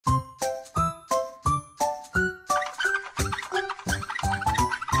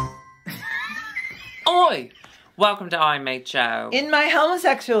Oi! Welcome to IMHO. In my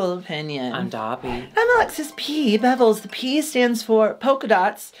homosexual opinion. I'm Dobby. I'm Alexis P. Bevels. The P stands for polka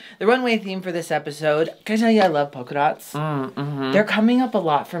dots. The runway theme for this episode. Can I tell you I love polka dots? They're coming up a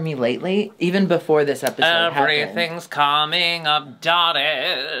lot for me lately, even before this episode Everything's coming up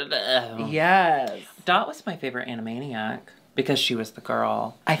dotted. Yes. Dot was my favorite Animaniac because she was the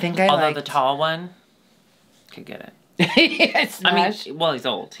girl. I think Although the tall one could get it. Yes, I mean, well, he's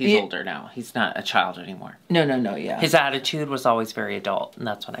old. He's older now. He's not a child anymore. No, yeah. His attitude was always very adult, and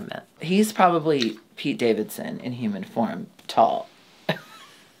that's what I meant. He's probably Pete Davidson in human form, tall.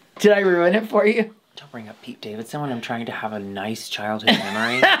 Did I ruin it for you? Don't bring up Pete Davidson when I'm trying to have a nice childhood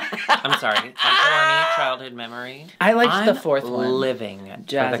memory. I'm sorry. A horny childhood memory. I liked the fourth one. I'm living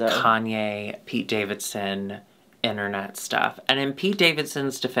for the Kanye, Pete Davidson internet stuff. And in Pete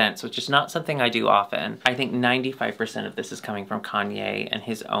Davidson's defense, which is not something I do often, I think 95% of this is coming from Kanye and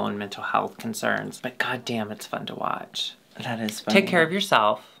his own mental health concerns. But goddamn, it's fun to watch. That is funny. Take care of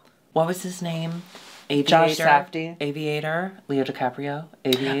yourself. What was his name? Aviator? Josh Safdie. Aviator? Leo DiCaprio?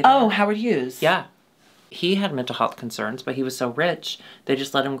 Aviator? Oh, Howard Hughes. Yeah. He had mental health concerns, but he was so rich, they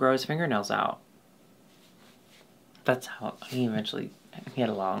just let him grow his fingernails out. That's how he eventually... He had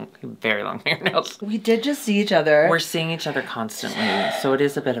very long fingernails. We did just see each other. We're seeing each other constantly, so it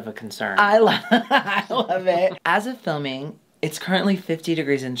is a bit of a concern. I love it. As of filming, it's currently 50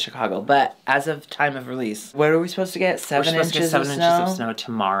 degrees in Chicago, but as of time of release, what are we supposed to get? 7 inches of snow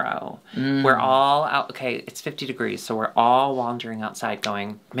tomorrow. We're all out. Okay, it's 50 degrees, so we're all wandering outside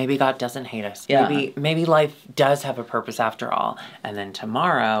going, maybe God doesn't hate us. Yeah. Maybe life does have a purpose after all. And then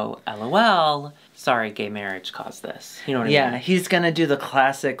tomorrow, LOL, sorry, gay marriage caused this. You know what I mean? Yeah, he's gonna do the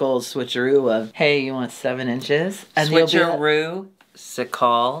classic old switcheroo of, hey, you want 7 inches? And Switcheroo.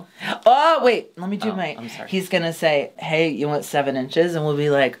 Sickle. Oh, wait, let me do I'm sorry. He's gonna say, hey, you want 7 inches? And we'll be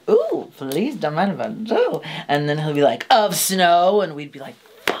like, ooh, please don't mind if I do. And then he'll be like, of snow. And we'd be like,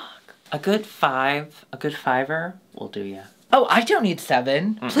 fuck. A good fiver will do ya. Oh, I don't need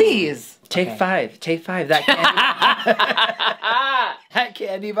 7. Please. Take 5. Take 5. That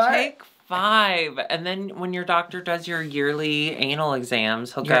candy bar. Take 5. And then when your doctor does your yearly anal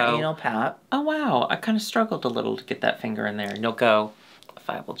exams, he'll go, anal pap. Oh, wow. I kind of struggled a little to get that finger in there. And you'll go,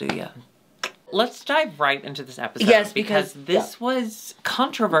 5 will do ya. Let's dive right into this episode. Yes, because this was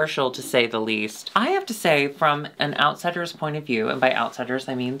controversial to say the least. I have to say, from an outsider's point of view, and by outsiders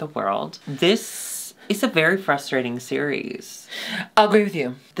I mean the world, this is a very frustrating series. I'll agree with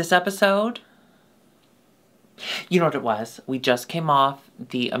you. This episode... You know what it was? We just came off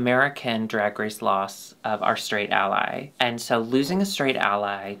the American Drag Race loss of our straight ally. And so losing a straight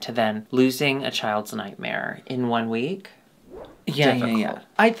ally to then losing a child's nightmare in 1 week? Yeah.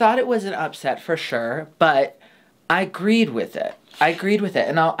 I thought it was an upset for sure, but I agreed with it.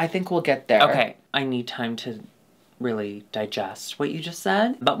 And I think we'll get there. Okay, I need time to really digest what you just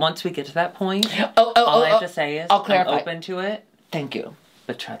said. But once we get to that point, all I have to say is I'll clarify. I'm open to it. Thank you.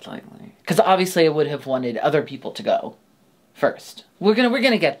 But tread lightly. Because obviously I would have wanted other people to go first. We're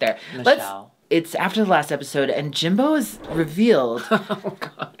gonna get there. Michelle. It's after the last episode, and Jimbo is revealed. Oh,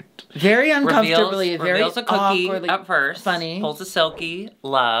 God. Very uncomfortably, reveals a cookie awkwardly, at first. funny. Pulls a Silky.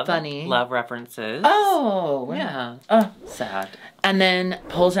 Love. Funny. Love references. Oh. Yeah. Sad. And then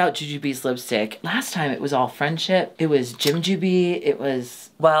pulls out Jujubee's lipstick. Last time it was all friendship. It was Jimjubee. It was...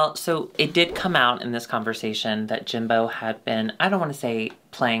 Well, so it did come out in this conversation that Jimbo had been, I don't want to say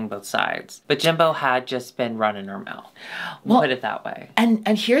playing both sides, but Jimbo had just been running her mouth. We'll put it that way. And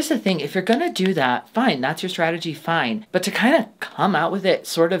here's the thing. If you're going to do that, fine. That's your strategy, fine. But to kind of come out with it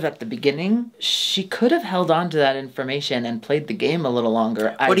sort of at the beginning, she could have held on to that information and played the game a little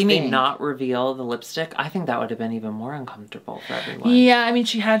longer, What do you mean, not reveal the lipstick? I think that would have been even more uncomfortable for everyone. Yeah, I mean,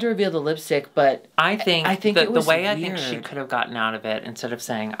 she had to reveal the lipstick, but... I think it was the way weird. I think she could have gotten out of it, instead of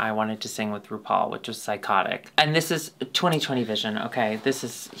saying, I wanted to sing with RuPaul, which was psychotic. And this is 2020 vision, okay? This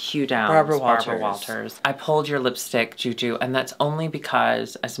is Hugh Downs, Barbara Walters. I pulled your lipstick, Juju, and that's only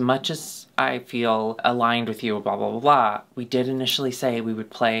because as much as I feel aligned with you, blah, blah, blah, blah, we did initially say we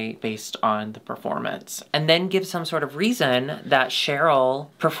would play based on the performance. And then give some sort of reason that Cheryl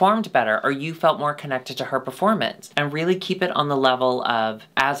performed better, or you felt more connected to her performance. And really keep it on the level of,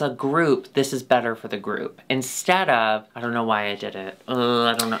 as a group, this is better for the group. Instead of, I don't know why I did it.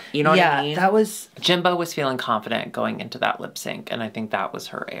 I don't know. You know what I mean? Yeah, that was... Jimbo was feeling confident going into that lip sync, and I think that was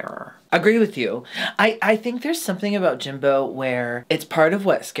her error. Agree with you. I think there's something about Jimbo where it's part of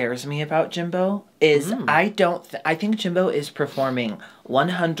what scares me about Jimbo is I think Jimbo is performing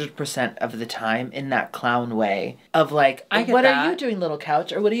 100% of the time in that clown way of like, what are you doing, little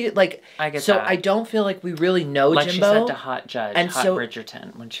couch? Or what are you, like, I get so that. I don't feel like we really know like Jimbo. Like she said to Hot Judge, and Hot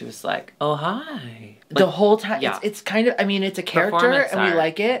Bridgerton, when she was like, oh, hi. Like, the whole time, it's kind of, I mean, it's a character and we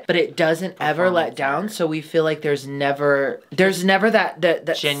like it, but it doesn't ever let down, so we feel like there's never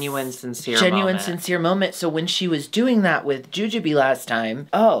that genuine, sincere moment. So when she was doing that with Jujubee last time,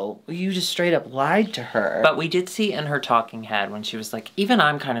 you just straight up lied to her. But we did see in her talking head when she was like, even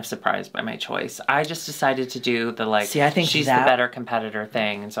I'm kind of surprised by my choice. I just decided to do the like, I think she's the better competitor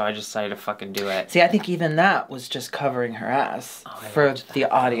thing, and so I just decided to fucking do it. See, I think even that was just covering her ass for the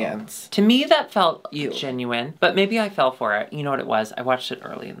audience. To me, that felt genuine, but maybe I fell for it. You know what it was? I watched it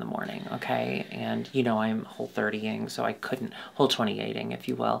early in the morning, okay? And, you know, I'm whole 30ing, so I couldn't, whole 28ing, if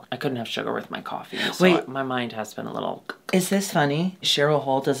you will. I couldn't have sugar with my coffee. So wait, my mind has been a little... Is this funny? Cheryl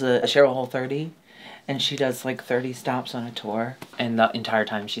Hole does a Cheryl Hole 30, and she does like 30 stops on a tour. And the entire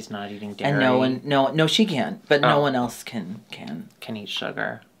time she's not eating dairy. And no, she can, but no one else can eat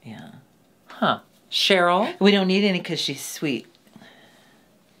sugar. Yeah. Huh. Cheryl? We don't need any because she's sweet.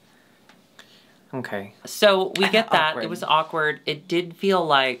 Okay. So we get that. Awkward. It was awkward. It did feel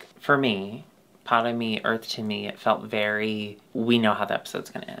like, for me, pot of me, earth to me, it felt very, we know how the episode's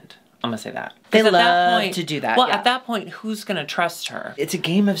going to end. I'm going to say that. They love to do that. Well, at that point, who's going to trust her? It's a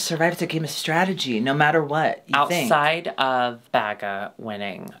game of survival. It's a game of strategy, no matter what you Outside of Baga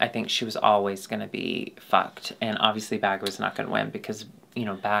winning, I think she was always going to be fucked. And obviously Baga was not going to win because, you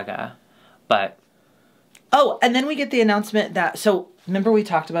know, Baga. But... Oh, and then we get the announcement that... So, remember we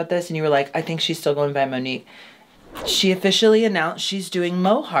talked about this and you were like, I think she's still going by Monique. She officially announced she's doing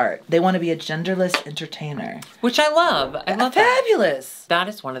Mohart. They want to be a genderless entertainer. Which I love. I love that. Fabulous. That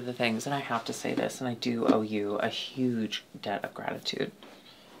is one of the things, and I have to say this, and I do owe you a huge debt of gratitude.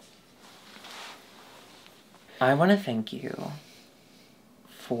 I want to thank you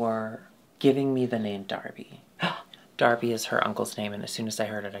for giving me the name Darby. Darby is her uncle's name, and as soon as I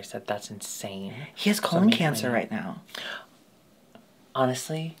heard it, I said, that's insane. He has colon cancer right now.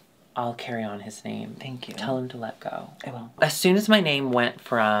 Honestly, I'll carry on his name. Thank you. Tell him to let go. I will. As soon as my name went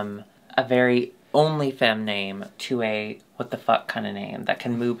from a very only femme name to a what the fuck kind of name that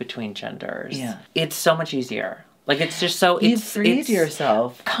can move between genders, it's so much easier. Like, it's just so... You've freed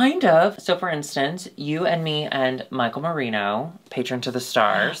yourself. Kind of. So, for instance, you and me and Michael Marino, patron to the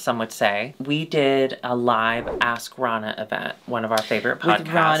stars, some would say, we did a live Ask Rana event, one of our favorite podcasts.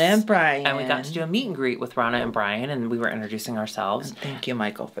 With Rana and Brian. And we got to do a meet and greet with Rana and Brian, and we were introducing ourselves. And thank you,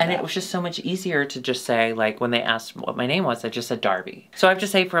 Michael, for that. And it was just so much easier to just say, like, when they asked what my name was, I just said Darby. So I have to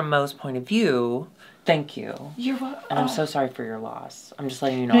say, from Mo's point of view... Thank you. You're welcome. And I'm so sorry for your loss. I'm just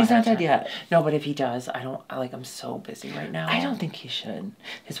letting you know. No, he's not dead yet. No, but if he does, I'm so busy right now. I don't think he should.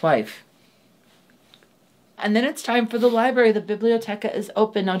 His wife. And then it's time for the library. The biblioteca is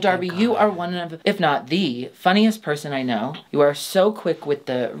open. Now, Darby, you are one of, if not the funniest person I know. You are so quick with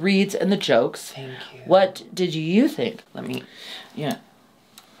the reads and the jokes. Thank you. What did you think? Let me... Yeah.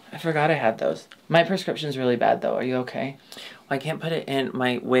 I forgot I had those. My prescription's really bad, though. Are you okay? I can't put it in.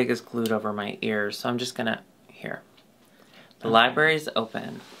 My wig is glued over my ears, so I'm just gonna... Here. The library is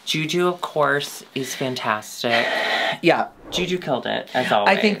open. Juju, of course, is fantastic. Yeah. Juju killed it, as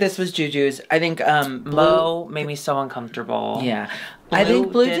always. I think this was Juju's. I think, Mo made me so uncomfortable. Yeah. I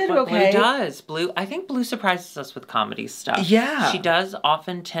think Blue did okay. Blue does. I think Blue surprises us with comedy stuff. Yeah. She does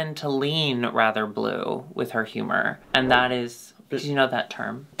often tend to lean rather blue with her humor, and that is... Do you know that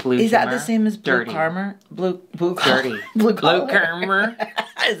term? Blue humor? Is that the same as blue dirty? Karma? Blue dirty. Blue collar? Blue karma?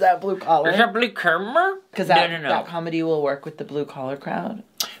 Is that blue collar? Is that blue karma? Because that comedy will work with the blue collar crowd?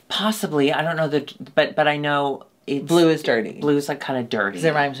 Possibly. I don't know but I know it's... Blue is dirty. Blue is like kind of dirty. Because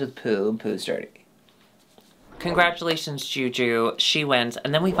it rhymes with poo, and poo's dirty. Congratulations, Juju. She wins.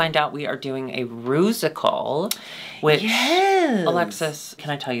 And then we find out we are doing a Rusical, which... Yes! Alexis, can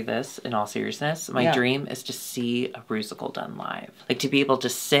I tell you this in all seriousness? My dream is to see a Rusical done live. Like, to be able to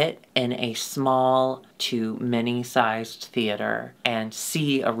sit in a small to mini-sized theater and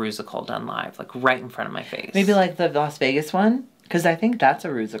see a Rusical done live, like right in front of my face. Maybe like the Las Vegas one? Because I think that's a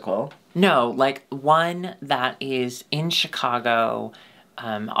Rusical. No, like one that is in Chicago...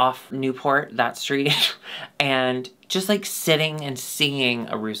 off Newport, that street, and just like sitting and seeing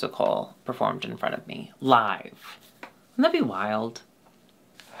a Rusical performed in front of me, live. Wouldn't that be wild?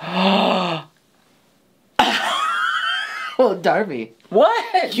 Oh, Darby.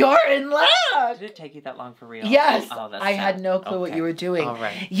 What? You're in love! Did it take you that long for real? Yes. Oh, that's I sad. had no clue what you were doing. All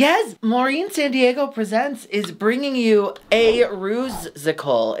right. Yes, Maureen San Diego Presents is bringing you a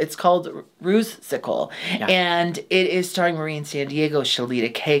Rusical. It's called Rusical. Yeah. And it is starring Maureen San Diego,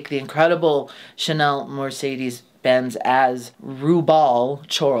 Shalita Cake, the incredible Chanel Mercedes Benz as RuBall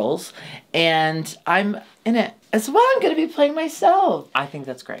Charles. And I'm in it as well. I'm going to be playing myself. I think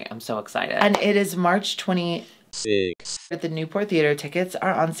that's great. I'm so excited. And it is March 26th. At the Newport Theater. Tickets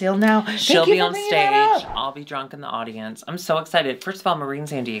are on sale now. She'll be on stage. I'll be drunk in the audience. I'm so excited. First of all, Maureen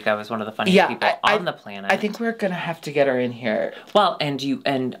San Diego is one of the funniest people on the planet. I think we're gonna have to get her in here. Well,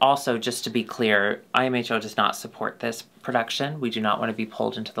 and also just to be clear, IMHO does not support this production. We do not want to be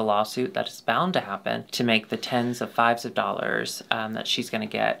pulled into the lawsuit that is bound to happen to make the tens of fives of dollars that she's gonna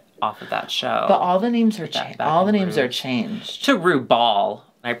get off of that show. But all the names are changed. All the names are changed to RuBall.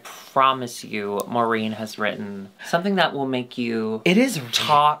 I promise you, Maureen has written something that will make you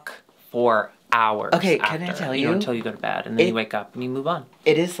talk for hours. Okay, can I tell you? Until you go to bed, and then you wake up and you move on.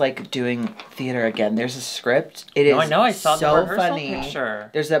 It is like doing theater again. There's a script. It is. I know. I saw so the rehearsal funny. picture.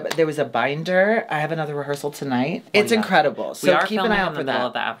 There was a binder. I have another rehearsal tonight. It's incredible. So keep an eye out for that. We are filming in the middle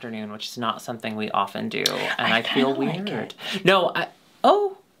of the afternoon, which is not something we often do, and I like feel weird. it. No,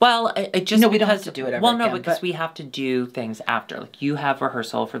 well, I just we don't have to do it ever again, because we have to do things after. Like you have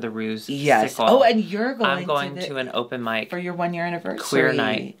rehearsal for the Ruse. Yes. Sickle. Oh, and you're going. I'm going to an open mic for your 1 year anniversary. Queer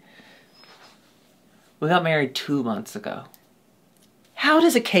night. We got married 2 months ago. How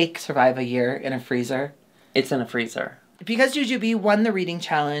does a cake survive a year in a freezer? It's in a freezer. Because Juju B won the reading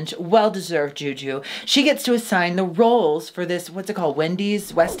challenge, well-deserved Juju, she gets to assign the roles for this, what's it called,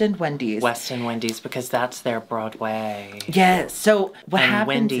 Wendy's? West End Wendy's. West End Wendy's, because that's their Broadway. Yes, so what happens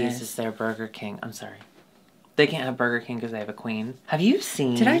Wendy's is their Burger King. I'm sorry. They can't have Burger King because they have a queen. Have you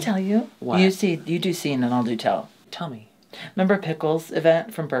seen... Did I tell you? What? You do seen and I'll do tell. Tell me. Remember Pickles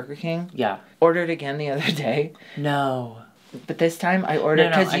event from Burger King? Yeah. Ordered again the other day. No. But this time I ordered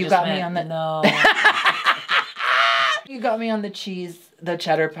because you got me on the... No. You got me on the cheese, the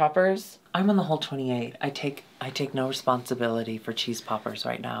cheddar poppers. I'm on the whole 28. I take no responsibility for cheese poppers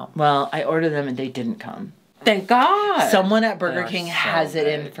right now. Well, I ordered them and they didn't come. Thank God. Someone at Burger King has it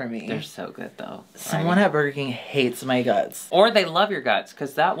in for me. They're so good though. Someone at Burger King hates my guts. Or they love your guts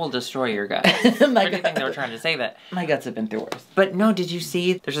because that will destroy your guts. Or do you think they were trying to save it? My guts have been through worse. But no, did you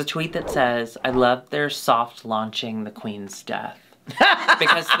see? There's a tweet that says, I love their soft launching the Queen's death.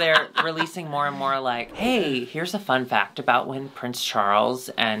 Because they're releasing more and more like, hey, here's a fun fact about when Prince Charles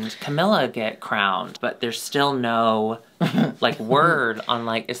and Camilla get crowned. But there's still no like word on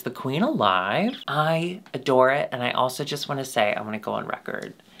like, is the Queen alive? I adore it. And I also just want to say, I want to go on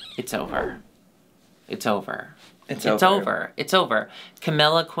record. It's over. It's over. It's over. It's over.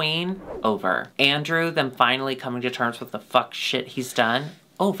 Camilla Queen, over. Andrew, them finally coming to terms with the fuck shit he's done,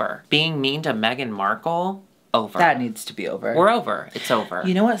 over. Being mean to Meghan Markle, over. That needs to be over. We're over. It's over.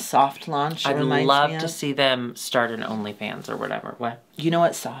 You know what soft launch reminds me of? I'd love to see them start an OnlyFans or whatever. What? You know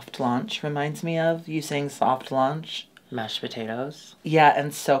what soft launch reminds me of? You saying soft launch? Mashed potatoes? Yeah,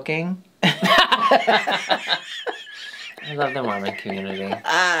 and soaking. I love the Mormon community.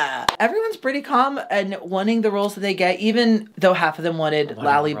 Everyone's pretty calm and wanting the roles that they get, even though half of them wanted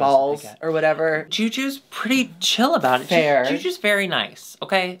lally balls or whatever. Juju's pretty chill about it. Fair. Juju's very nice,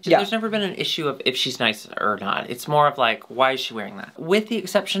 okay? Yeah. There's never been an issue of if she's nice or not. It's more of like, why is she wearing that? With the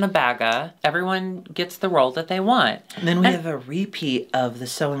exception of Baga, everyone gets the role that they want. And then we have a repeat of the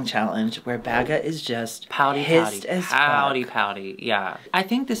sewing challenge where Baga is just pouty, pouty. Yeah. I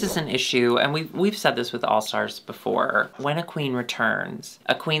think this is an issue, and we've said this with All Stars before. When a queen returns,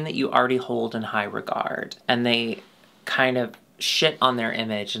 a queen that you already hold in high regard, and they kind of shit on their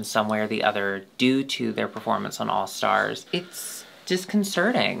image in some way or the other due to their performance on All Stars, it's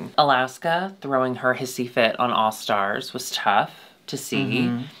disconcerting. Alaska throwing her hissy fit on All Stars was tough to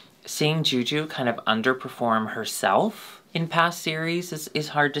see. Seeing Juju kind of underperform herself in past series is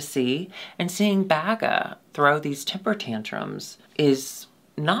hard to see. And seeing Baga throw these temper tantrums is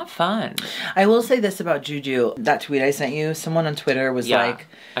not fun. I will say this about Juju. That tweet I sent you, someone on Twitter was like...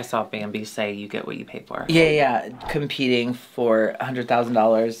 I saw Bambi say you get what you pay for. Yeah. Competing for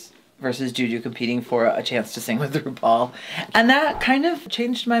 $100,000 versus Juju competing for a chance to sing with RuPaul. And that kind of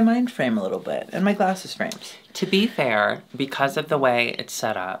changed my mind frame a little bit. And my glasses frames. To be fair, because of the way it's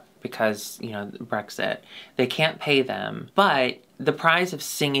set up, because, you know, Brexit, they can't pay them. But the prize of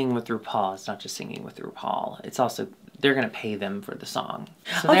singing with RuPaul is not just singing with RuPaul. It's also... they're going to pay them for the song.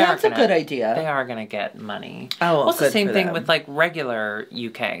 So that's a good idea. They are going to get money. Oh, well, it's the same thing with like regular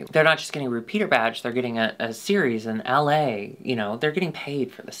UK. They're not just getting a repeater badge, they're getting a series in LA. You know, they're getting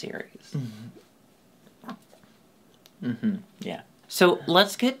paid for the series. Yeah. So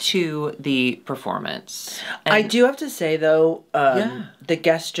let's get to the performance. I do have to say, though, the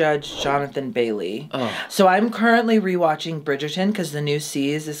guest judge, Jonathan Bailey. Oh. So I'm currently rewatching Bridgerton because the new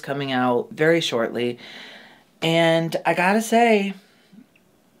season is coming out very shortly. And I gotta say,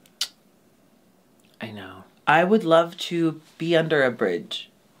 I know. I would love to be under a bridge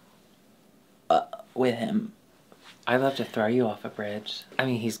with him. I'd love to throw you off a bridge. I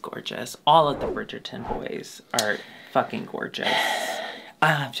mean, he's gorgeous. All of the Bridgerton boys are fucking gorgeous.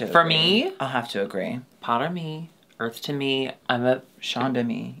 I'll have to For agree. me? I'll have to agree. Potter me, Earth to me. Sean to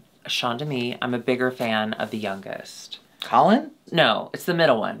me. Sean to me. I'm a bigger fan of the youngest. Colin? No, it's the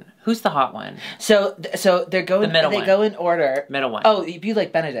middle one. Who's the hot one? So they're going. The middle they one. go in order. Middle one. Oh, you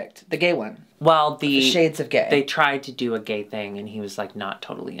like Benedict, the gay one. Well, The shades of gay. They tried to do a gay thing, and he was like not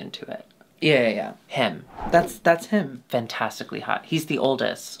totally into it. Yeah. Him. That's him. Fantastically hot. He's the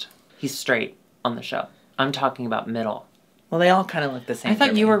oldest. He's straight on the show. I'm talking about middle. Well, they all kind of look the same. I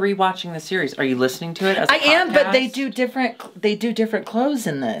thought you were rewatching the series. Are you listening to it as a podcast? I am, but they do different clothes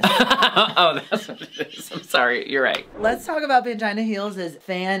in this. Oh, that's what it is. I'm sorry. You're right. Let's talk about Vagina Heels as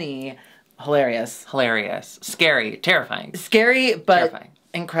Fanny. Hilarious. Hilarious. Scary. Terrifying. Scary, but Terrifying.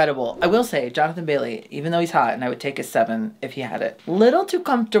 incredible. I will say, Jonathan Bailey, even though he's hot, and I would take a 7 if he had it. Little too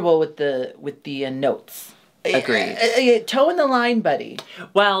comfortable with the notes. Agreed. Toe in the line, buddy.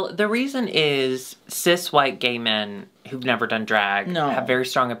 Well, the reason is cis white gay men who've never done drag have very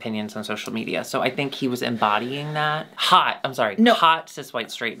strong opinions on social media. So I think he was embodying that. Hot cis white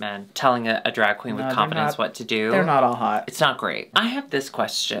straight men telling a drag queen with confidence what to do. They're not all hot. It's not great. I have this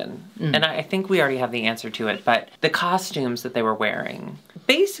question, and I think we already have the answer to it, but the costumes that they were wearing,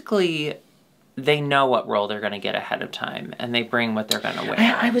 basically, they know what role they're going to get ahead of time, and they bring what they're going to wear.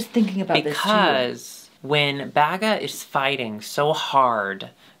 I was thinking about this too. Because when Baga is fighting so hard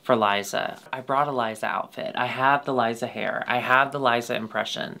for Liza, I brought a Liza outfit. I have the Liza hair. I have the Liza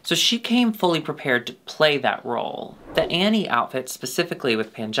impression. So she came fully prepared to play that role. The Annie outfit, specifically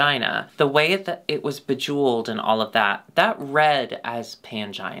with Pangina, the way that it was bejeweled and all of that, that read as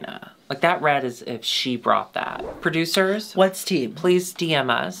Pangina. Like, that read as if she brought that. Producers? What's team? Please DM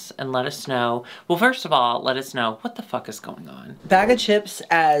us and let us know. Well, first of all, let us know what the fuck is going on. Bag of Chips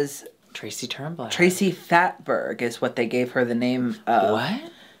as Tracy Turnblad. Tracy Fatberg is what they gave her the name of.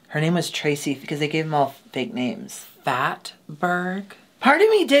 What? Her name was Tracy because they gave them all fake names. Fatberg? Part of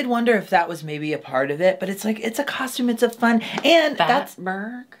me did wonder if that was maybe a part of it, but it's like, it's a costume, it's a fun, and that's...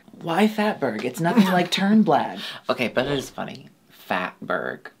 Fatberg? Why Fatberg? It's nothing like Turnblad. Okay, but it is funny.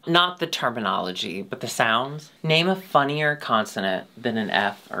 Fatberg. Not the terminology, but the sounds. Name a funnier consonant than an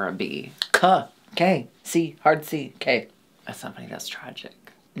F or a B. K. K. C. Hard C. K. That's not funny, that's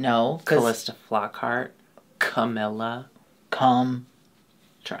tragic. No. Callista Flockhart. Camilla.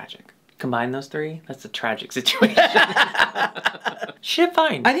 Tragic. Combine those three, that's a tragic situation. She did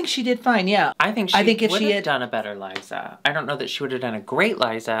fine. I think she did fine, yeah. I think if she had done done a better Liza. I don't know that she would have done a great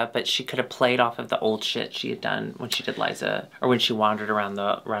Liza, but she could have played off of the old shit she had done when she did Liza, or when she wandered around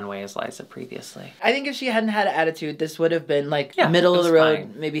the runway as Liza previously. I think if she hadn't had an attitude, this would have been like Yeah, middle of the road.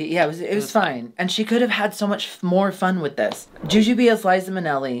 fine. Maybe, yeah, it was fine. And she could have had so much more fun with this. Jujubee as Liza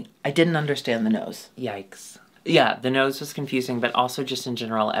Minnelli, I didn't understand the nose. Yikes. Yeah, the nose was confusing, but also just in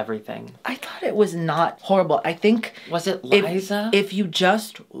general, everything. I thought it was not horrible. I think... Was it Liza? If you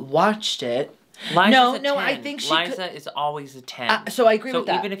just watched it... Liza's No, a no, 10. I think she Liza is always a 10. So I agree with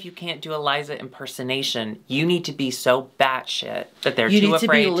that. So even if you can't do a Liza impersonation, you need to be so batshit that they're You too need to be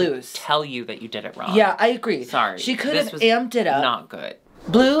afraid to loose. tell you that you did it wrong. Yeah, I agree. Sorry. She could This have was amped it up. Not good.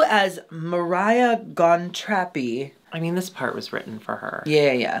 Blue as Mariah Gontrapi. I mean, this part was written for her.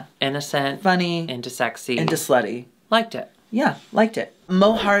 Yeah. Innocent. Funny. Into sexy. Into slutty. Liked it. Yeah, liked it.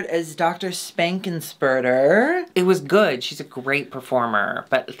 Mohart as Dr. Spankenspurter. It was good. She's a great performer,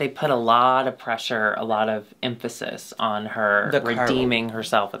 but they put a lot of pressure, a lot of emphasis on her redeeming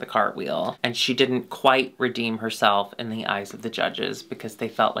herself with a cartwheel. And she didn't quite redeem herself in the eyes of the judges because they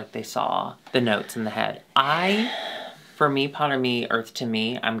felt like they saw the notes in the head. For me, Potter me, Earth to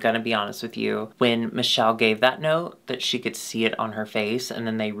me, I'm gonna be honest with you. When Michelle gave that note, that she could see it on her face, and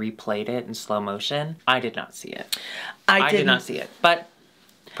then they replayed it in slow motion, I did not see it. I did not see it, but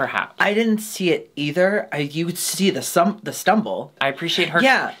perhaps. I didn't see it either. You would see the stumble. I appreciate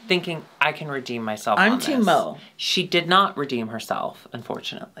her thinking, I can redeem myself on this. Team Mo. She did not redeem herself,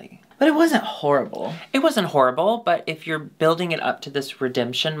 unfortunately. But it wasn't horrible. It wasn't horrible, but if you're building it up to this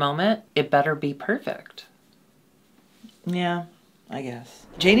redemption moment, it better be perfect. Yeah, I guess.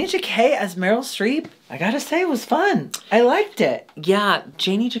 Janie Jacquet as Meryl Streep, I gotta say, it was fun. I liked it. Yeah,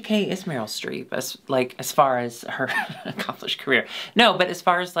 Janie Jacquet is Meryl Streep, as far as her accomplished career. No, but as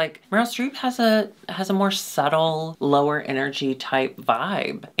far as like, Meryl Streep has a more subtle, lower energy type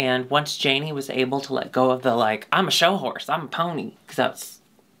vibe. And once Janie was able to let go of the like, I'm a show horse, I'm a pony, because that's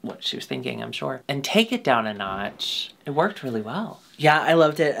what she was thinking, I'm sure, and take it down a notch, it worked really well. Yeah, I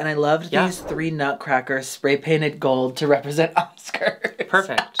loved it. And I loved these 3 nutcrackers spray painted gold to represent Oscars.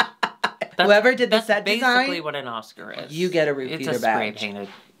 Perfect. Whoever did the set design, design, basically what an Oscar is. you get a repeater badge. Spray painted.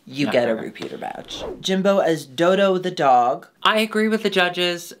 You get a repeater badge. Jimbo as Dodo the dog. I agree with the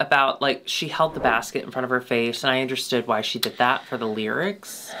judges about, like, she held the basket in front of her face, and I understood why she did that for the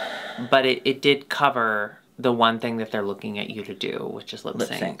lyrics, but it did cover the one thing that they're looking at you to do, which is lip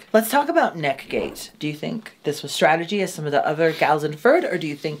sync. Let's talk about Neckgate. Do you think this was strategy as some of the other gals inferred, or do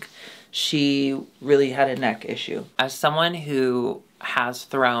you think she really had a neck issue? As someone who has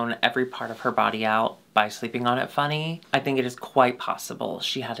thrown every part of her body out by sleeping on it funny, I think it is quite possible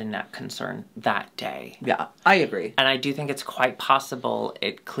she had a neck concern that day. Yeah, I agree. And I do think it's quite possible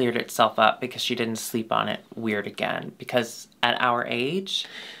it cleared itself up because she didn't sleep on it weird again. Because at our age,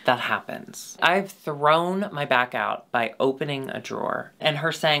 that happens. I've thrown my back out by opening a drawer and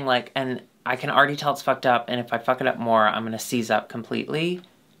her saying like, and I can already tell it's fucked up, and if I fuck it up more, I'm gonna seize up completely.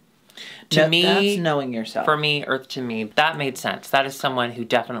 To me, that's knowing yourself. For me, Earth to me, that made sense. That is someone who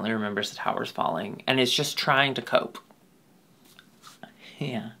definitely remembers the towers falling and is just trying to cope.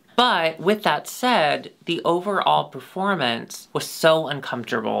 Yeah. But with that said, the overall performance was so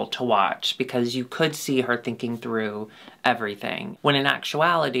uncomfortable to watch because you could see her thinking through everything. When in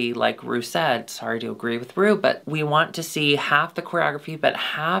actuality, like Ru said, sorry to agree with Ru, but we want to see half the choreography, but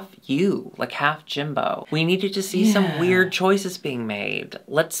half you, like half Jimbo. We needed to see some weird choices being made.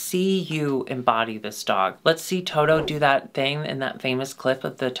 Let's see you embody this dog. Let's see Toto do that thing in that famous clip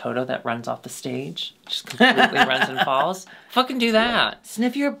of the Toto that runs off the stage. Just completely runs and falls. Fucking do that.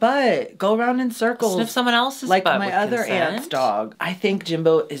 Sniff your butt. Go around in circles. Sniff someone else's like butt. Like my other consent. aunt's dog. I think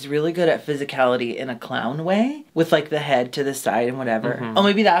Jimbo is really good at physicality in a clown way, with like the head to the side and whatever. Oh,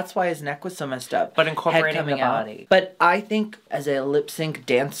 maybe that's why his neck was so messed up. But incorporating the body. But I think as a lip sync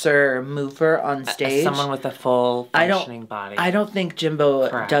dancer mover on stage, as someone with a full functioning body, I don't think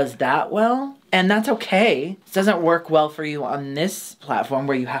Jimbo does that well. And that's okay. It doesn't work well for you on this platform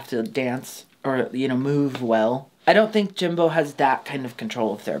where you have to dance or, you know, move well. I don't think Jimbo has that kind of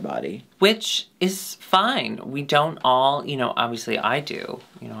control of their body. Which is fine. We don't all, you know, obviously I do.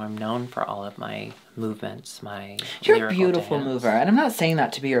 You know, I'm known for all of my movements, my You're a beautiful mover, and I'm not saying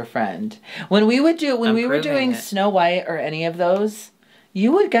that to be your friend. When we were doing Snow White or any of those,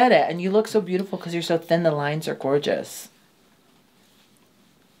 you would get it, and you look so beautiful because you're so thin, the lines are gorgeous.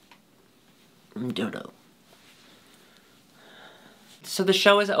 Dodo. So the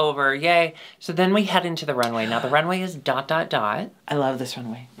show is over, yay. So then we head into the runway. Now the runway is ... I love this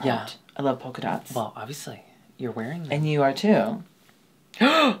runway. Yeah. I love polka dots. Well, obviously, you're wearing them. And you are too.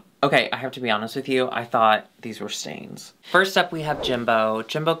 Okay, I have to be honest with you. I thought these were stains. First up, we have Jimbo.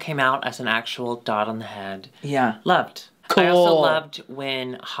 Jimbo came out as an actual dot on the head. Yeah. Loved. Cool. I also loved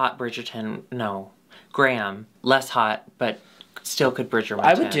when Graham, less hot, but still could bridge your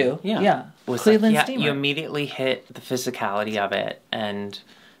I would do. Yeah. Cleveland Steamer. You immediately hit the physicality of it, and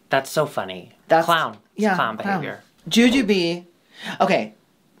that's so funny. That's clown. It's clown behavior. Juju B. Okay.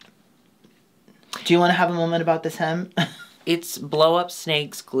 Do you want to have a moment about this hem? It's blow-up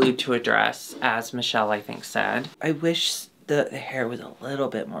snakes glued to a dress, as Michelle, I think, said. I wish the hair was a little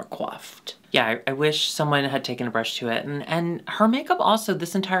bit more coiffed. Yeah, I wish someone had taken a brush to it. And her makeup also,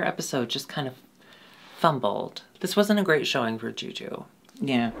 this entire episode, just kind of fumbled. This wasn't a great showing for Juju.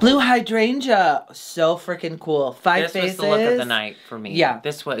 Yeah. Blue hydrangea. So freaking cool. Five faces. This was the look of the night for me. Yeah.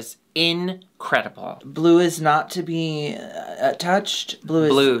 This was incredible. Blue is not to be touched. Blue is...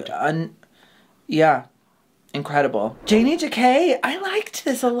 Blued. Yeah. Incredible. Janie Jacquet. I liked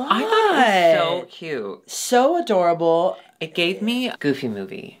this a lot. I thought it was so cute. So adorable. It gave me a Goofy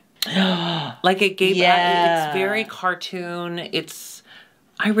movie. Like it gave... It's very cartoon.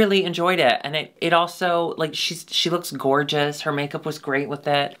 I really enjoyed it. And it also, like, she looks gorgeous. Her makeup was great with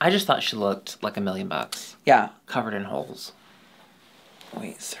it. I just thought she looked like $1 million. Yeah. Covered in holes.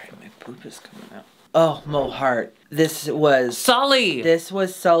 Wait, sorry, my poop is coming out. Oh, Mo Heart. This was... Sully! This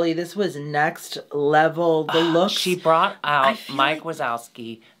was Sully. This was next level. The looks... She brought out Mike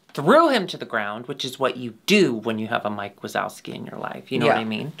Wazowski, threw him to the ground, which is what you do when you have a Mike Wazowski in your life. You know what I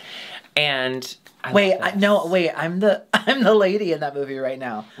mean? And... I'm the lady in that movie right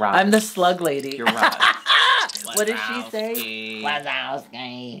now. Right. I'm the slug lady. You're right. What did she say?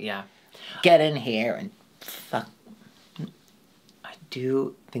 Wazowski. Yeah. Get in here and fuck. I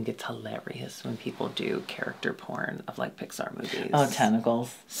do think it's hilarious when people do character porn of like Pixar movies. Oh,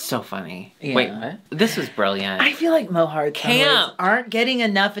 tentacles. So funny. Yeah. Wait, what? This was brilliant. I feel like Mohart Runways aren't getting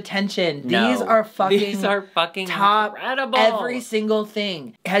enough attention. No. These are fucking top. Incredible. Every single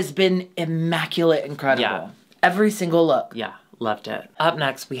thing has been immaculate, incredible. Yeah. Every single look. Yeah, loved it. Up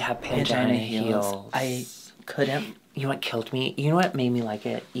next, we have Pangina heels. I couldn't. You know what killed me? You know what made me like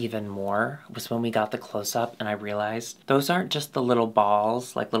it even more? Was when we got the close-up and I realized those aren't just the little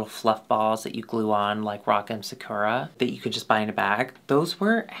balls, like little fluff balls that you glue on like Rock and Sakura that you could just buy in a bag. Those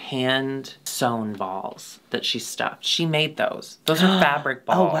were hand-sewn balls that she stuffed. She made those. Those are fabric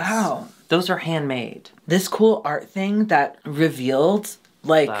balls. Oh, wow. Those are handmade. This cool art thing that revealed,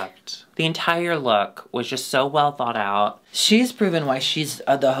 like... Loved. The entire look was just so well thought out. She's proven why she's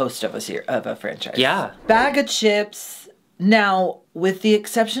the host of a franchise. Yeah. Bag of chips. Now, with the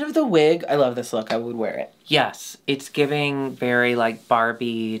exception of the wig, I love this look. I would wear it. Yes. It's giving very like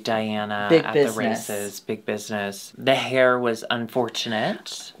Barbie, Diana Big at business. the races. Big business. The hair was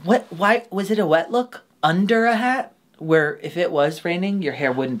unfortunate. Why was it a wet look under a hat? Where if it was raining, your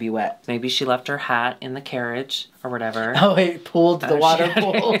hair wouldn't be wet. Maybe she left her hat in the carriage or whatever. Oh, it pooled. The water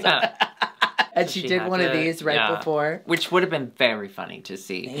pooled. Yeah. And she did one of these right before. Which would have been very funny to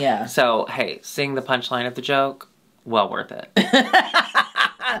see. Yeah. So, hey, seeing the punchline of the joke, well worth it.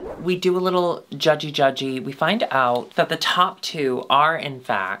 We do a little judgy. We find out that the top two are, in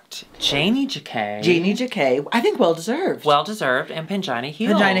fact, Janie Jacquet. I think well-deserved. Well-deserved, and Pangina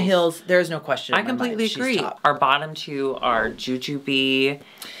Heels. Pangina Heels, there's no question I completely agree. Our bottom two are Jujubee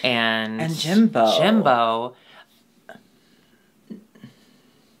and Jimbo.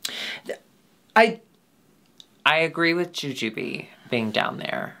 I agree with Jujubee being down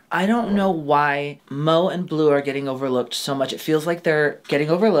there. I don't know why Mo and Blue are getting overlooked so much. It feels like they're getting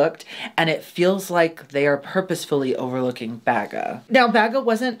overlooked, and it feels like they are purposefully overlooking Baga. Now, Baga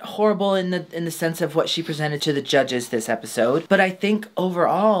wasn't horrible in the sense of what she presented to the judges this episode, but I think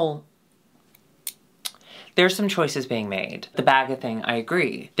overall... There's some choices being made. The Baga thing, I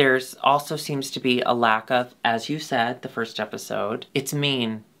agree. There's also seems to be a lack of, as you said, the first episode, it's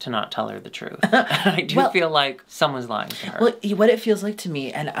mean to not tell her the truth. I do feel like someone's lying to her. Well, what it feels like to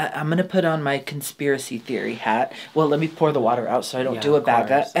me, and I'm going to put on my conspiracy theory hat. Well, let me pour the water out so I don't do a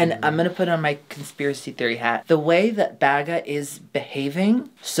Baga. And I'm going to put on my conspiracy theory hat. The way that Baga is behaving,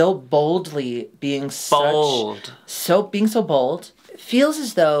 so boldly, being so bold, feels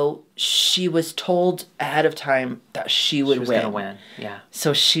as though she was told ahead of time that she would win. She was gonna win, yeah.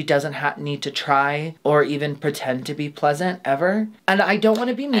 So she doesn't need to try or even pretend to be pleasant ever. And I don't want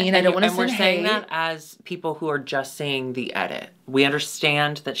to be mean. I don't want to say And we're saying that as people who are just seeing the edit. We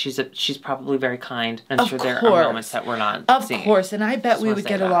understand that she's probably very kind. And I'm sure there are moments that we're not seeing. Of course, and I bet we would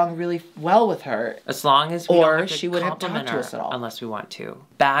get along really well with her. As long as we don't have to she would have talked to us at all. Unless we want to.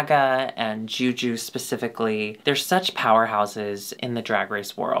 Baga and Juju specifically, they're such powerhouses in the Drag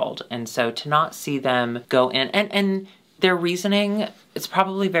Race world. And so to not see them go in, and their reasoning, it's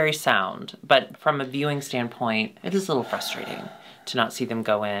probably very sound, but from a viewing standpoint, it is a little frustrating to not see them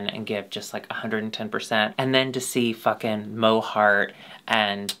go in and give just like 110%, and then to see fucking Mohart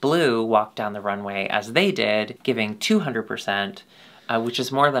and Blue walk down the runway as they did, giving 200%, which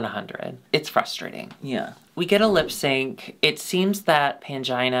is more than 100. It's frustrating. Yeah. We get a lip sync. It seems that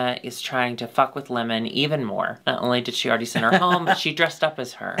Pangina is trying to fuck with Lemon even more. Not only did she already send her home, but she dressed up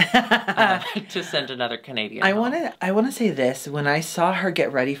as her to send another Canadian home. I want to say this. When I saw her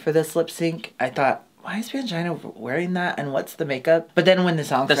get ready for this lip sync, I thought, why is Pangina wearing that and what's the makeup? But then when the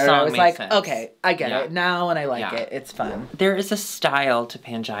song started, I was like, sense. Okay, I get it now and I like it. It's fun. There is a style to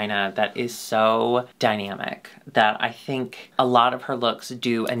Pangina that is so dynamic that I think a lot of her looks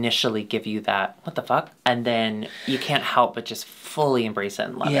do initially give you that, what the fuck? And then you can't help but just fully embrace it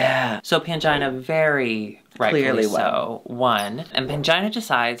and love it. So Pangina very rightfully so won. And Pangina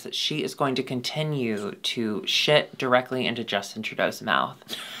decides that she is going to continue to shit directly into Justin Trudeau's mouth.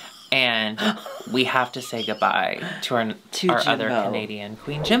 And we have to say goodbye to our other Canadian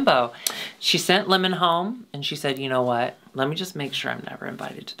queen, Jimbo. She sent Lemon home, and she said, you know what? Let me just make sure I'm never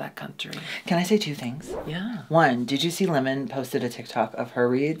invited to that country. Can I say two things? Yeah. One, did you see Lemon posted a TikTok of her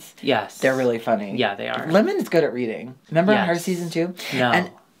reads? Yes. They're really funny. Yeah, they are. Lemon is good at reading. Remember on her season 2? No. And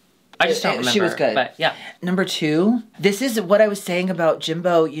I just don't remember. She was good. But yeah. Number 2, this is what I was saying about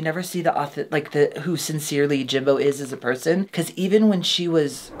Jimbo. You never see who sincerely Jimbo is as a person. Because even when she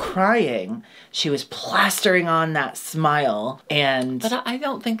was crying, she was plastering on that smile. But I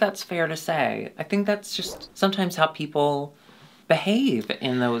don't think that's fair to say. I think that's just sometimes how people behave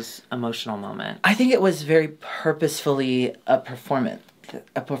in those emotional moments. I think it was very purposefully a performance. with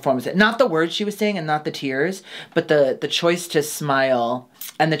a performance. Not the words she was saying and not the tears, but the choice to smile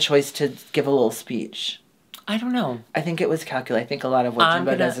and the choice to give a little speech. I don't know. I think it was calculated. I think a lot of what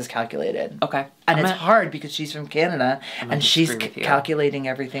Jimbo does is calculated. Okay. And it's hard because she's from Canada and she's calculating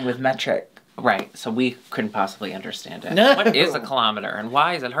everything with metric. Right, so we couldn't possibly understand it. No. What is a kilometer and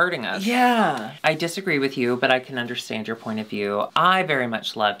why is it hurting us? Yeah. I disagree with you, but I can understand your point of view. I very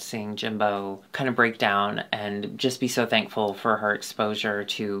much loved seeing Jimbo kind of break down and just be so thankful for her exposure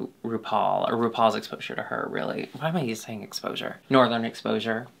to RuPaul, or RuPaul's exposure to her, really. Why am I saying exposure? Northern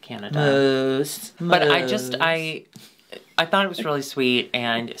exposure, Canada. But I thought it was really sweet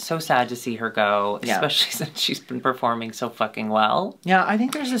and so sad to see her go, especially since she's been performing so fucking well. Yeah, I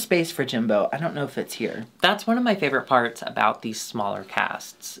think there's a space for Jimbo. I don't know if it's here. That's one of my favorite parts about these smaller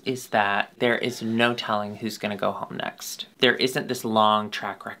casts, is that there is no telling who's going to go home next. There isn't this long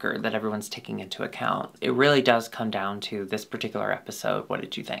track record that everyone's taking into account. It really does come down to this particular episode. What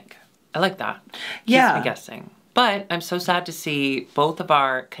did you think? I like that. Yeah. Keeps me guessing. But I'm so sad to see both of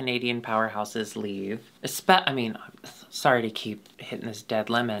our Canadian powerhouses leave. I mean, sorry to keep hitting this dead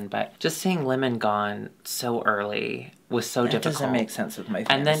lemon, but just seeing Lemon gone so early was so difficult. It doesn't make sense with my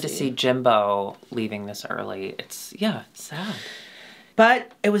fantasy. And then to see Jimbo leaving this early, it's sad.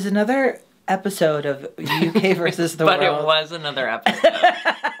 But it was another episode of UK versus the world. But it was another episode.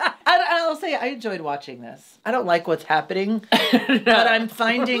 I'll say I enjoyed watching this. I don't like what's happening, but I'm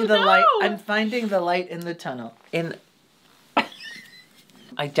finding the light. I'm finding the light in the tunnel.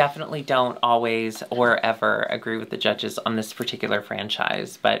 I definitely don't always or ever agree with the judges on this particular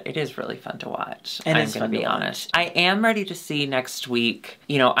franchise, but it is really fun to watch. I'm going to be honest. I am ready to see next week.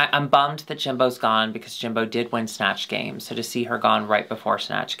 You know, I'm bummed that Jimbo's gone because Jimbo did win Snatch Game. So to see her gone right before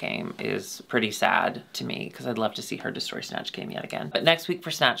Snatch Game is pretty sad to me because I'd love to see her destroy Snatch Game yet again. But next week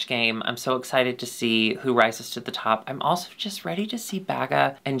for Snatch Game, I'm so excited to see who rises to the top. I'm also just ready to see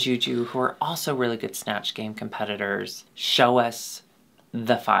Baga and Juju, who are also really good Snatch Game competitors, show us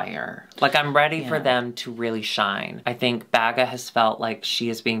the fire. Like, I'm ready for them to really shine. I think Baga has felt like she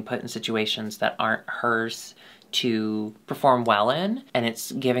is being put in situations that aren't hers to perform well in, and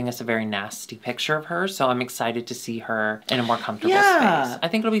it's giving us a very nasty picture of her, so I'm excited to see her in a more comfortable space. I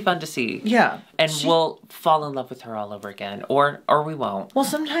think it'll be fun to see. Yeah. And we'll fall in love with her all over again, or we won't. Well,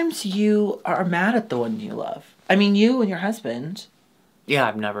 sometimes you are mad at the one you love. I mean, you and your husband. Yeah,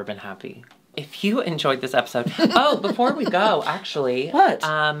 I've never been happy. If you enjoyed this episode... Oh, before we go, actually... What?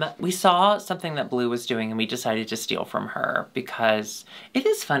 We saw something that Blue was doing and we decided to steal from her because it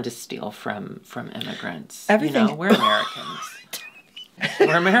is fun to steal from immigrants. Everything... You know, we're Americans.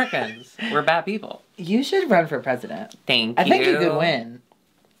 We're Americans. We're bad people. You should run for president. Thank you. I think you could win.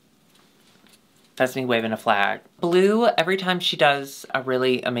 That's me waving a flag. Blue, every time she does a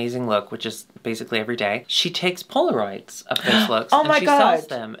really amazing look, which is basically every day, she takes Polaroids of those looks and she sells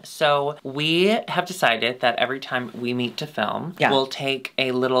them. So we have decided that every time we meet to film, we'll take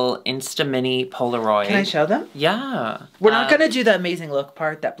a little Insta-mini Polaroid. Can I show them? Yeah. We're not going to do the amazing look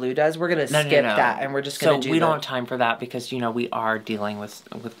part that Blue does. We're going to skip that and we're just going to do So we don't have time for that because, you know, we are dealing with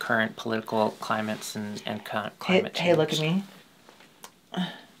current political climates and climate change. Hey, look at me.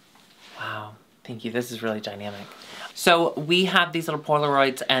 Wow. Thank you. This is really dynamic. So we have these little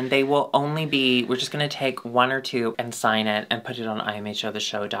Polaroids and they will only be, we're just going to take one or two and sign it and put it on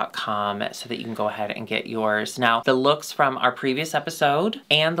IMHOtheSHOW.com so that you can go ahead and get yours. Now, the looks from our previous episode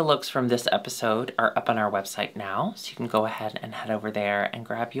and the looks from this episode are up on our website now. So you can go ahead and head over there and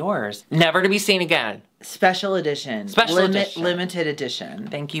grab yours. Never to be seen again. Special edition. Limited edition.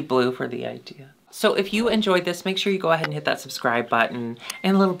 Thank you, Blue, for the idea. So if you enjoyed this, make sure you go ahead and hit that subscribe button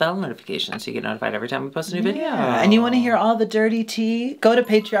and a little bell notification so you get notified every time we post a new video. And you want to hear all the dirty tea? Go to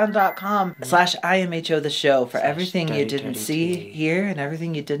patreon.com/IMHOtheShow for everything you didn't see here and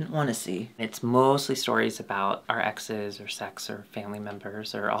everything you didn't want to see. It's mostly stories about our exes or sex or family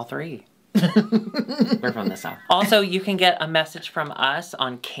members or all three. We're from the South. Also, you can get a message from us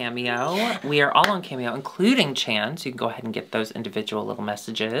on Cameo. We are all on Cameo, including Chan, so you can go ahead and get those individual little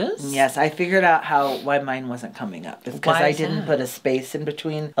messages. Yes, I figured out why mine wasn't coming up. It's because I didn't put a space in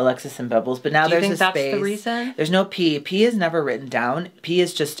between Alexis and Bubbles, but now there's a space. Do you think that's the reason? There's no P. P is never written down. P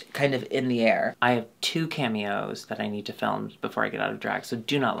is just kind of in the air. I have 2 cameos that I need to film before I get out of drag, so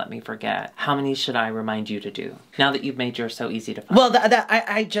do not let me forget. How many should I remind you to do? Now that you've made yours so easy to find. Well,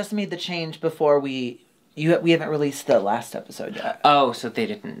 I just made the change before we haven't released the last episode yet. Oh, so they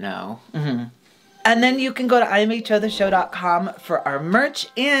didn't know. Mm-hmm. And then you can go to IMHOtheSHOW.com for our merch.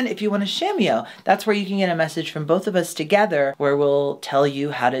 And if you want a Cameo, that's where you can get a message from both of us together where we'll tell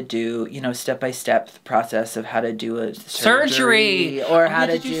you how to do, you know, step-by-step the process of how to do a surgery. Or how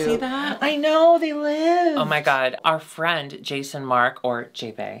to do... Did you see that? I know, they live. Oh my God. Our friend, Jason Mark, or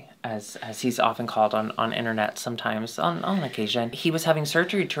J-Bay, as he's often called on internet sometimes, on occasion, he was having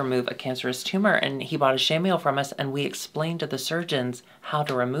surgery to remove a cancerous tumor, and he bought a Cameo from us, and we explained to the surgeons how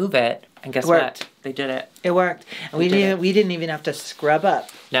to remove it. And guess what? They did it. It worked. And we didn't even have to scrub up.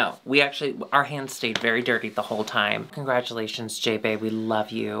 No, we actually, our hands stayed very dirty the whole time. Congratulations, J-Bay. We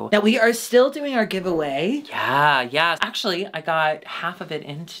love you. Now, we are still doing our giveaway. Yeah. Actually, I got half of it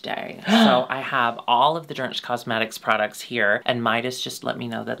in today. So I have all of the Drench Cosmetics products here, and Midas just let me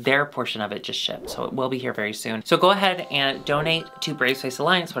know that their portion of it just shipped. So it will be here very soon. So go ahead and donate to Brave Space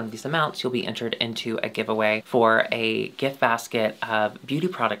Alliance, one of these amounts. You'll be entered into a giveaway for a gift basket of beauty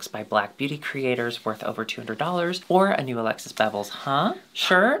products by Black beauty creators worth over $200, or a new Alexis Bevels,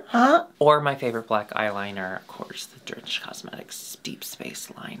 shirt, or my favorite black eyeliner, of course, the Drench Cosmetics Deep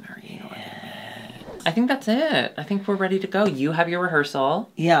Space Liner, you know what I mean. I think that's it. I think we're ready to go. You have your rehearsal.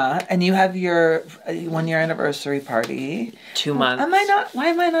 Yeah, and you have your 1-year anniversary party. 2 months. Why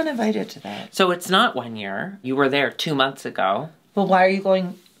am I not invited to that? So it's not 1 year. You were there 2 months ago. Well, why are you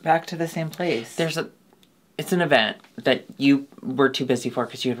going back to the same place? It's an event that you were too busy for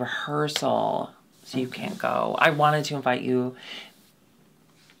because you had rehearsal, so you can't go. I wanted to invite you.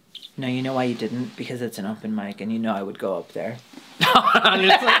 No, you know why you didn't? Because it's an open mic, and you know I would go up there.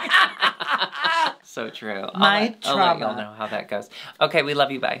 Honestly. So true. My I'll let y'all know how that goes. Okay, we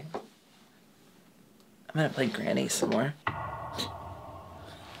love you. Bye. I'm gonna play Granny some more. I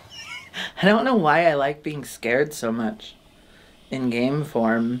don't know why I like being scared so much in game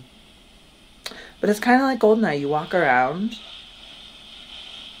form. But it's kind of like GoldenEye. You walk around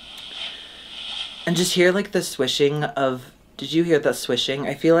and just hear like the swishing of... Did you hear the swishing?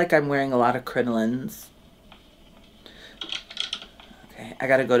 I feel like I'm wearing a lot of crinolines. Okay, I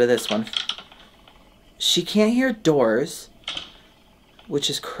gotta go to this one. She can't hear doors, which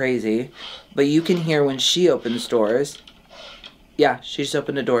is crazy. But you can hear when she opens doors. Yeah, she just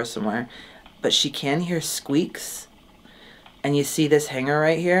opened a door somewhere. But she can hear squeaks. And you see this hanger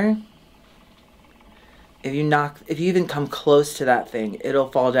right here? If you even come close to that thing,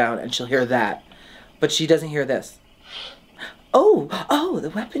 it'll fall down and she'll hear that. But she doesn't hear this. Oh, the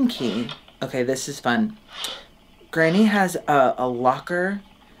weapon key. Okay, this is fun. Granny has a locker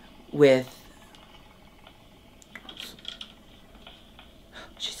with...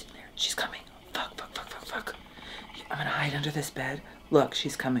 She's in there. She's coming. Fuck. I'm gonna hide under this bed. Look,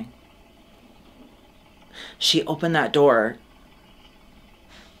 she's coming. She opened that door.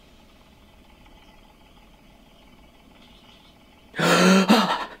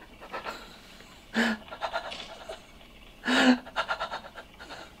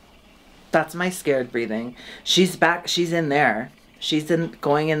 That's my scared breathing. She's back. She's in there. She's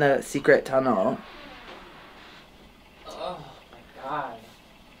going in the secret tunnel. Oh my God.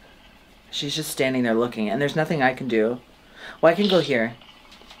 She's just standing there looking, and there's nothing I can do. Well, I can go here,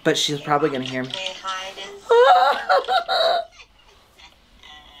 but she's probably gonna hear me.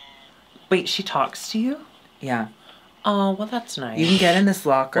 Wait, she talks to you? Yeah. Oh, well, that's nice. You can get in this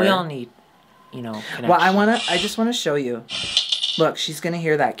locker. We all need, you know, connection. Well, I just want to show you. Look, she's gonna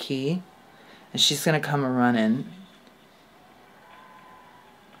hear that key, and she's gonna come running.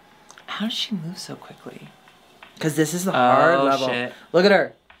 How does she move so quickly? Because this is the hard level. Shit. Look at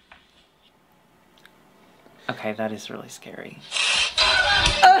her. Okay, that is really scary.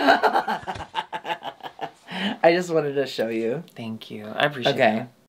 I just wanted to show you. Thank you. I appreciate it. Okay.